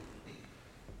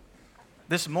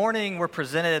This morning, we're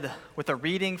presented with a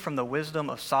reading from the Wisdom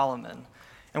of Solomon.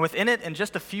 And within it, in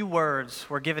just a few words,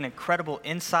 we're given incredible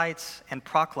insights and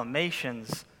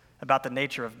proclamations about the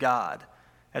nature of God,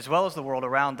 as well as the world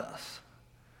around us.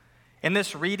 In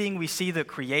this reading, we see that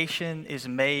creation is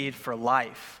made for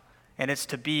life, and it's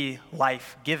to be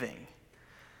life-giving.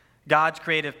 God's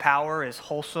creative power is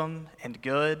wholesome and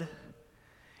good.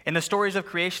 In the stories of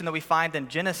creation that we find in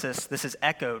Genesis, this is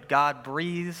echoed. God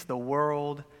breathes the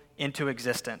world into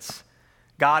existence.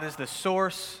 God is the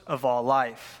source of all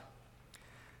life.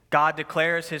 God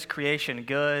declares his creation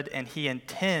good, and he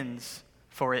intends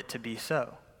for it to be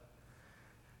so.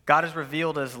 God is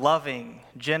revealed as loving,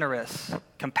 generous,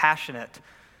 compassionate,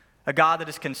 a God that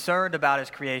is concerned about his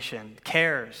creation,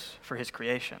 cares for his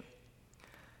creation.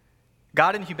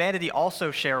 God and humanity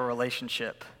also share a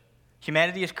relationship.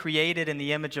 Humanity is created in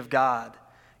the image of God,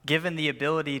 given the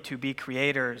ability to be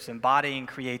creators, embodying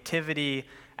creativity,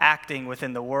 acting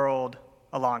within the world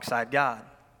alongside God.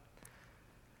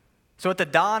 So at the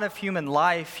dawn of human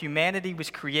life, humanity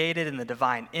was created in the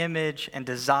divine image and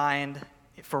designed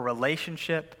for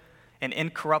relationship and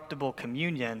incorruptible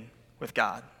communion with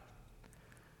God.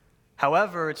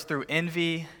 However, it's through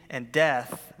envy and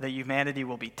death that humanity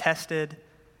will be tested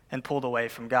and pulled away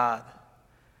from God.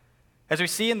 As we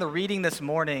see in the reading this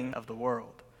morning of the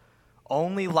world,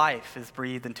 only life is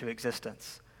breathed into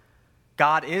existence.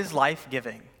 God is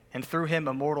life-giving, and through him,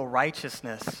 immortal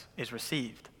righteousness is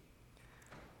received.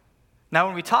 Now,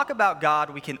 when we talk about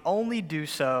God, we can only do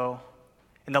so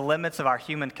in the limits of our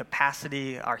human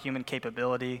capacity, our human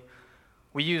capability.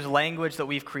 We use language that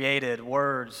we've created,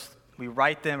 words, we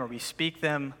write them or we speak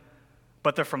them,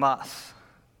 but they're from us.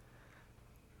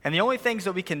 And the only things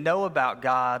that we can know about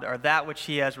God are that which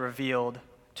he has revealed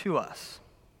to us.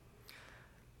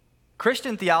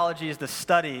 Christian theology is the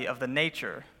study of the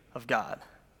nature of God.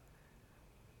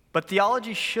 But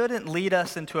theology shouldn't lead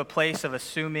us into a place of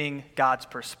assuming God's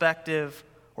perspective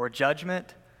or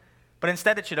judgment, but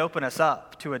instead it should open us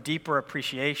up to a deeper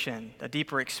appreciation, a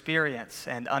deeper experience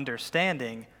and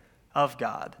understanding of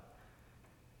God.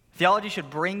 Theology should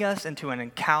bring us into an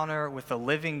encounter with the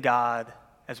living God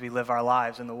as we live our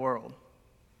lives in the world.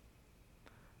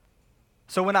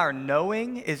 So when our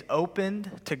knowing is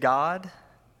opened to God,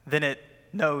 then it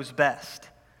knows best.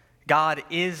 God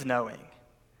is knowing.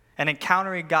 And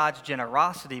encountering God's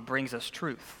generosity brings us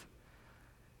truth.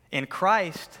 In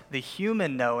Christ, the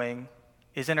human knowing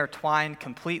is intertwined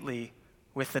completely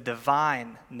with the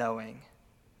divine knowing.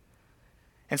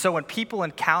 And so when people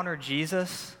encounter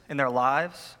Jesus in their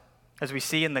lives, as we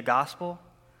see in the gospel,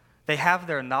 they have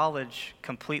their knowledge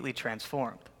completely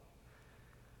transformed.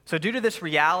 So due to this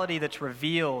reality that's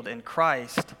revealed in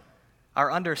Christ,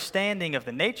 our understanding of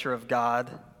the nature of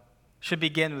God should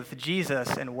begin with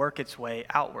Jesus and work its way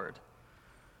outward.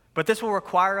 But this will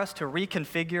require us to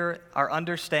reconfigure our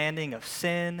understanding of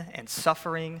sin and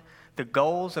suffering, the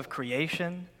goals of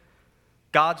creation,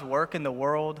 God's work in the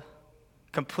world,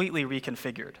 completely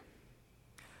reconfigured.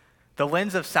 The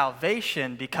lens of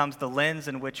salvation becomes the lens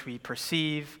in which we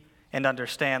perceive and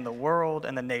understand the world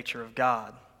and the nature of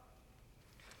God.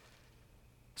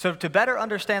 So to better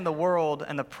understand the world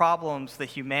and the problems that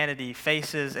humanity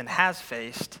faces and has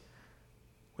faced,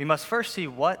 we must first see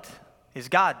what is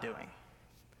God doing.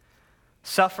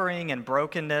 Suffering and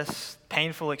brokenness,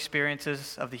 painful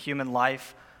experiences of the human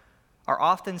life are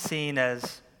often seen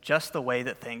as just the way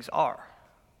that things are.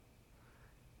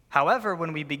 However,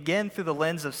 when we begin through the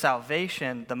lens of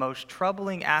salvation, the most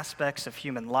troubling aspects of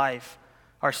human life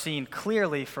are seen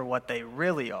clearly for what they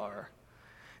really are.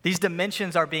 These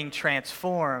dimensions are being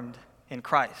transformed in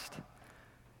Christ.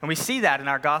 And we see that in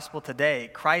our gospel today.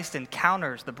 Christ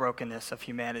encounters the brokenness of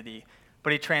humanity,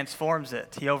 but he transforms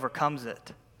it, he overcomes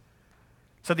it.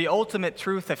 So the ultimate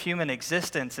truth of human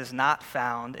existence is not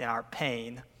found in our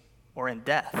pain or in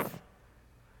death.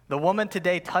 The woman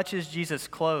today touches Jesus'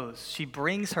 clothes. She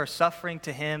brings her suffering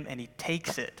to him, and he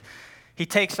takes it. He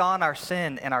takes on our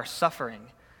sin and our suffering.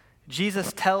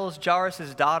 Jesus tells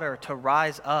Jairus' daughter to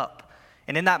rise up,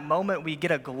 and in that moment we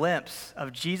get a glimpse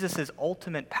of Jesus'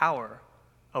 ultimate power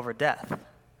over death.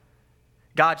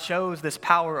 God shows this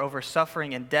power over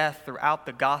suffering and death throughout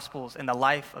the Gospels in the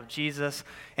life of Jesus,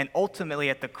 and ultimately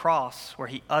at the cross where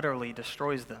he utterly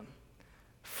destroys them,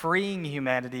 freeing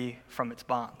humanity from its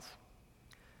bonds.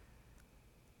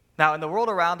 Now, in the world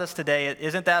around us today, it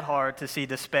isn't that hard to see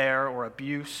despair or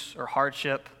abuse or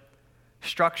hardship,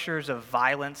 structures of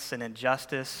violence and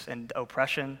injustice and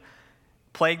oppression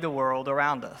plague the world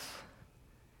around us.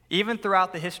 Even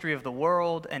throughout the history of the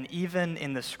world and even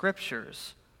in the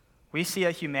scriptures, we see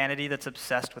a humanity that's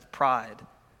obsessed with pride.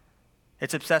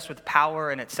 It's obsessed with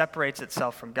power, and it separates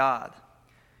itself from God.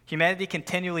 Humanity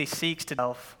continually seeks to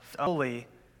delve fully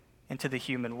into the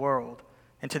human world,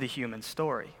 into the human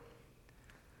story.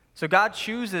 So God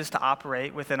chooses to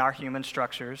operate within our human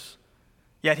structures,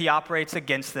 yet he operates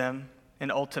against them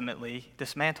and ultimately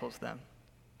dismantles them.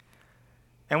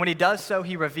 And when he does so,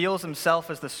 he reveals himself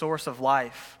as the source of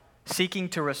life, seeking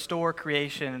to restore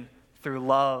creation through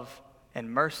love and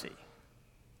mercy.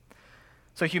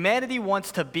 So humanity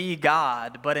wants to be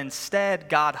God, but instead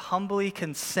God humbly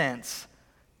consents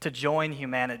to join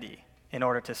humanity in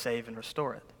order to save and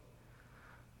restore it.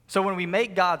 So when we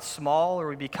make God small or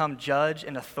we become judge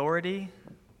and authority,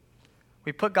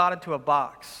 we put God into a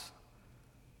box.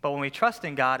 But when we trust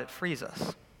in God, it frees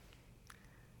us.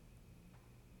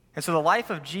 And so the life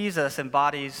of Jesus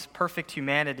embodies perfect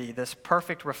humanity, this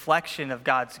perfect reflection of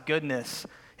God's goodness,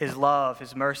 his love,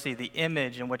 his mercy, the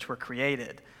image in which we're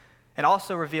created. And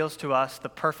also reveals to us the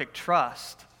perfect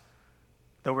trust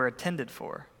that we're intended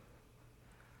for.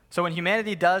 So when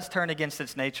humanity does turn against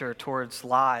its nature towards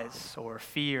lies or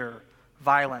fear,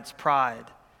 violence, pride,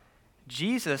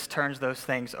 Jesus turns those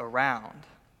things around.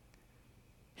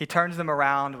 He turns them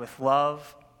around with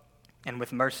love and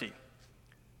with mercy,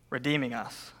 redeeming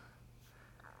us.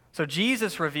 So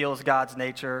Jesus reveals God's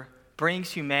nature,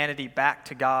 brings humanity back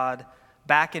to God,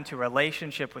 back into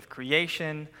relationship with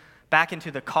creation, back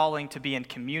into the calling to be in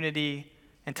community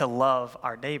and to love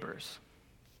our neighbors.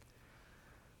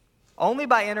 Only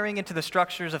by entering into the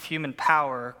structures of human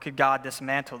power could God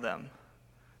dismantle them.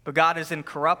 But God is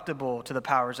incorruptible to the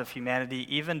powers of humanity,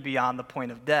 even beyond the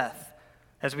point of death,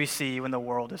 as we see when the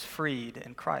world is freed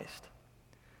in Christ.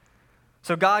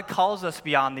 So God calls us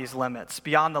beyond these limits,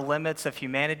 beyond the limits of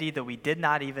humanity that we did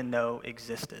not even know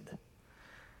existed.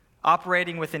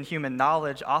 Operating within human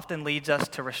knowledge often leads us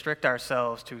to restrict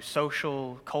ourselves to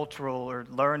social, cultural, or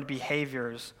learned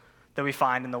behaviors that we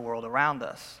find in the world around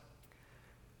us.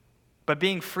 But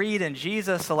being freed in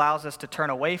Jesus allows us to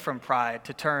turn away from pride,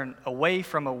 to turn away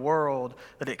from a world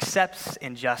that accepts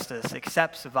injustice,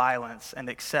 accepts violence, and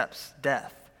accepts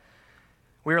death.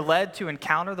 We are led to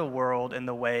encounter the world in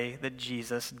the way that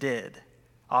Jesus did,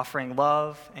 offering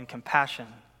love and compassion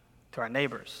to our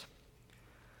neighbors.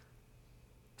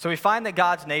 So we find that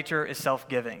God's nature is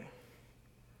self-giving.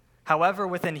 However,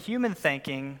 within human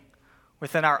thinking,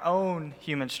 within our own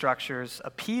human structures,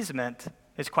 appeasement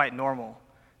is quite normal.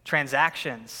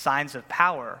 Transactions, signs of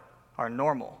power are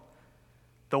normal.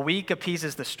 The weak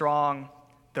appeases the strong,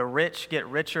 the rich get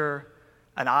richer,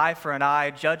 an eye for an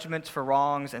eye, judgments for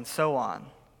wrongs, and so on,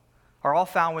 are all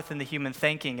found within the human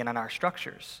thinking and in our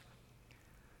structures.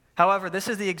 However, this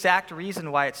is the exact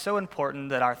reason why it's so important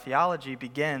that our theology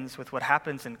begins with what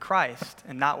happens in Christ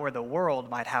and not where the world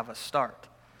might have us start.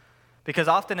 Because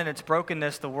often in its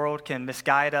brokenness, the world can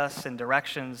misguide us in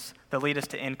directions that lead us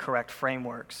to incorrect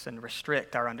frameworks and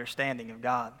restrict our understanding of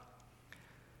God.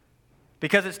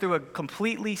 Because it's through a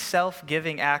completely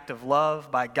self-giving act of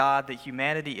love by God that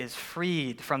humanity is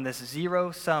freed from this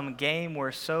zero-sum game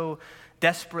we're so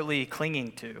desperately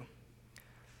clinging to.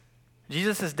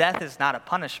 Jesus' death is not a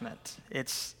punishment.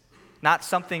 It's not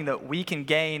something that we can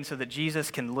gain so that Jesus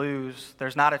can lose.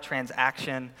 There's not a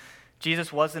transaction.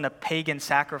 Jesus wasn't a pagan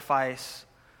sacrifice,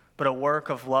 but a work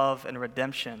of love and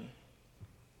redemption.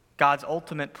 God's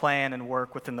ultimate plan and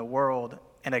work within the world,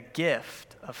 and a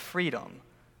gift of freedom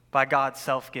by God's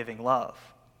self-giving love.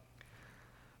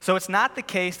 So it's not the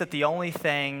case that the only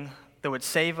thing that would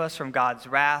save us from God's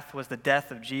wrath was the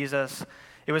death of Jesus.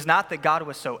 It was not that God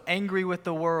was so angry with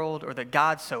the world or that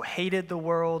God so hated the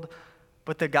world,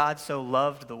 but that God so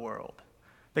loved the world.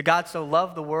 That God so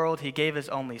loved the world, he gave his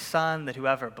only Son, that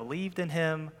whoever believed in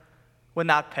him would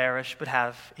not perish but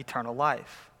have eternal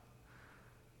life.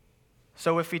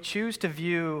 So if we choose to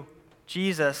view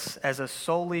Jesus as a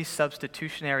solely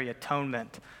substitutionary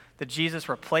atonement, that Jesus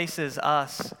replaces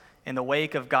us in the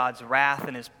wake of God's wrath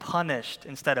and is punished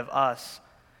instead of us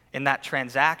in that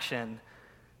transaction,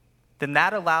 then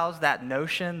that allows that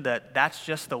notion that that's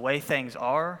just the way things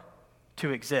are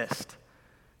to exist.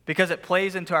 Because it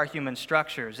plays into our human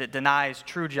structures. It denies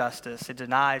true justice. It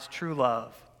denies true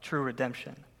love, true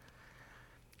redemption.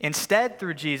 Instead,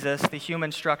 through Jesus, the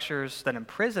human structures that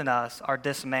imprison us are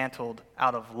dismantled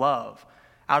out of love,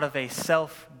 out of a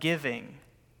self-giving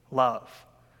love.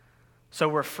 So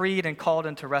we're freed and called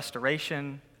into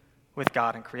restoration with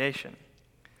God and creation.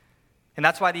 And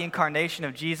that's why the incarnation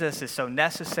of Jesus is so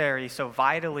necessary, so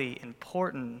vitally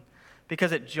important,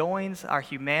 because it joins our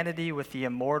humanity with the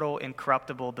immortal,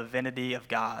 incorruptible divinity of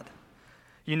God.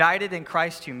 United in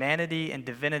Christ's humanity and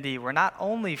divinity, we're not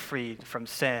only freed from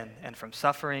sin and from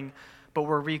suffering, but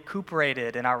we're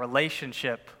recuperated in our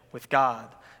relationship with God,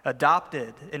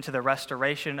 adopted into the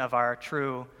restoration of our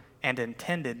true and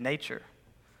intended nature.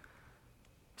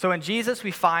 So in Jesus,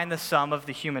 we find the sum of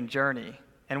the human journey,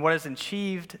 and what is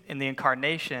achieved in the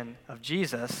incarnation of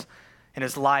Jesus, in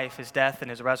his life, his death, and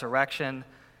his resurrection,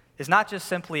 is not just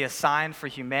simply a sign for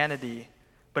humanity,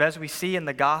 but as we see in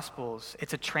the Gospels,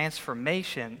 it's a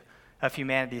transformation of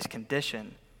humanity's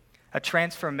condition, a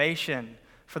transformation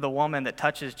for the woman that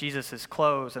touches Jesus'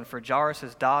 clothes and for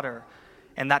Jairus' daughter,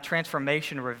 and that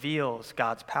transformation reveals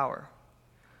God's power.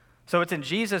 So it's in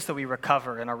Jesus that we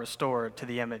recover and are restored to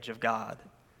the image of God.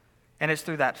 And it's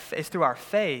through our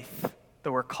faith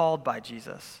that we're called by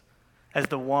Jesus, as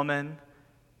the woman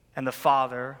and the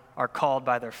father are called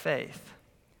by their faith.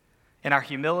 In our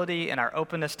humility and our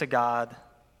openness to God,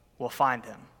 we'll find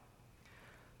him.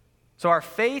 So our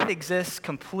faith exists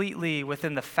completely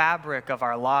within the fabric of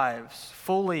our lives,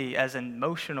 fully as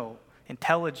emotional,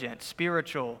 intelligent,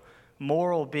 spiritual,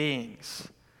 moral beings.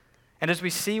 And as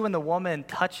we see when the woman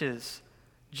touches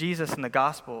Jesus in the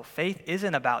gospel, faith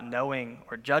isn't about knowing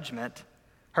or judgment.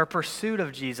 Her pursuit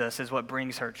of Jesus is what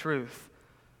brings her truth.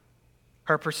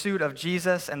 Her pursuit of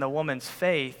Jesus and the woman's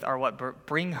faith are what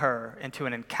bring her into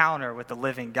an encounter with the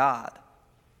living God.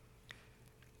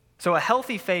 So a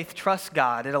healthy faith trusts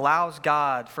God. It allows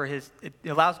God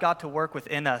to work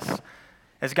within us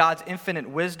as God's infinite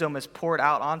wisdom is poured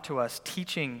out onto us,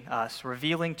 teaching us,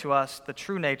 revealing to us the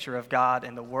true nature of God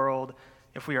and the world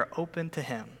if we are open to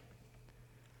him.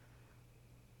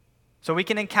 So we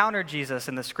can encounter Jesus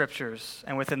in the scriptures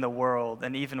and within the world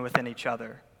and even within each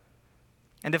other.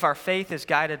 And if our faith is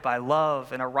guided by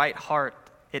love and a right heart,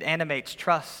 it animates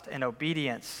trust and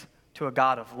obedience to a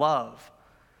God of love,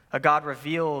 a God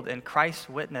revealed in Christ's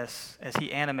witness as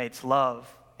he animates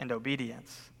love and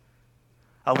obedience.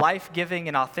 A life-giving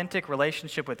and authentic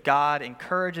relationship with God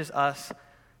encourages us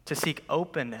to seek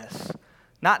openness,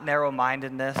 not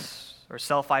narrow-mindedness or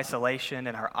self-isolation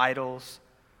in our idols,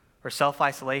 or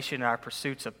self-isolation in our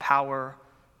pursuits of power,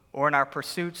 or in our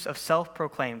pursuits of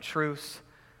self-proclaimed truths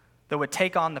that would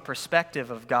take on the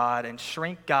perspective of God and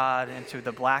shrink God into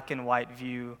the black and white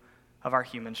view of our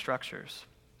human structures.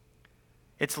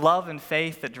 It's love and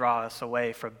faith that draw us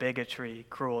away from bigotry,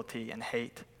 cruelty, and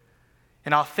hate.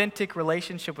 An authentic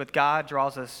relationship with God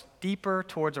draws us deeper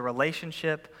towards a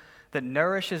relationship that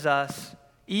nourishes us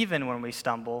even when we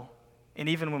stumble and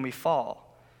even when we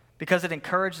fall, because it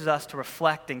encourages us to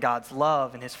reflect in God's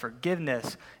love and his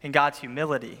forgiveness and God's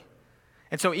humility.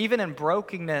 And so even in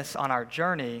brokenness on our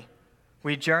journey,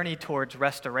 we journey towards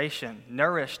restoration,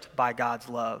 nourished by God's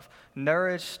love,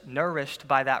 nourished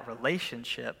by that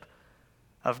relationship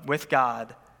with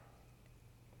God.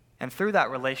 And through that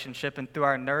relationship and through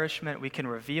our nourishment, we can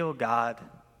reveal God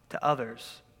to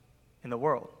others in the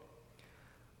world.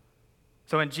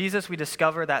 So in Jesus, we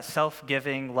discover that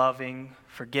self-giving, loving,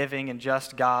 forgiving, and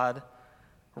just God.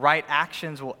 Right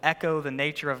actions will echo the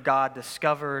nature of God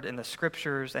discovered in the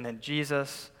scriptures and in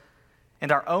Jesus.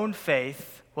 And our own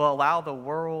faith will allow the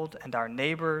world and our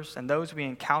neighbors and those we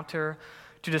encounter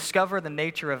to discover the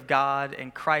nature of God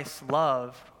and Christ's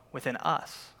love within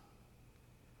us.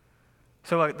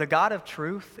 So the God of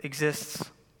truth exists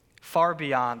far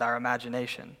beyond our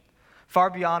imagination, far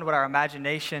beyond what our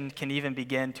imagination can even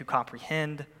begin to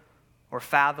comprehend or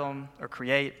fathom or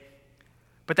create.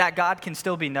 But that God can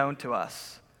still be known to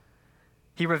us.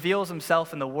 He reveals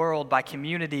himself in the world by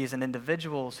communities and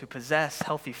individuals who possess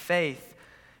healthy faith.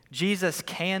 Jesus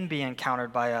can be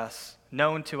encountered by us,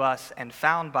 known to us, and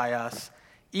found by us,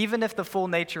 even if the full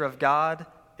nature of God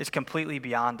is completely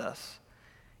beyond us.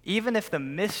 Even if the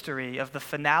mystery of the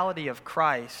finality of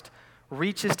Christ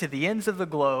reaches to the ends of the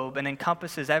globe and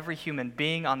encompasses every human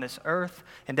being on this earth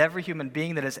and every human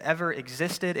being that has ever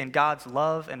existed in God's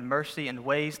love and mercy in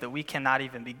ways that we cannot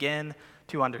even begin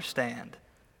to understand,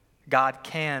 God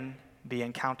can be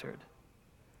encountered.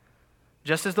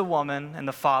 Just as the woman and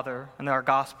the father in our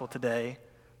gospel today,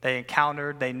 they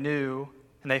encountered, they knew,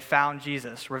 and they found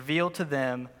Jesus, revealed to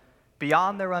them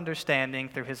beyond their understanding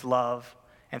through his love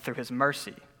and through his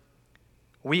mercy.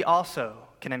 We also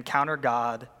can encounter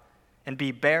God and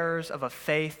be bearers of a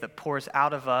faith that pours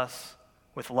out of us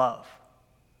with love.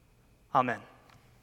 Amen.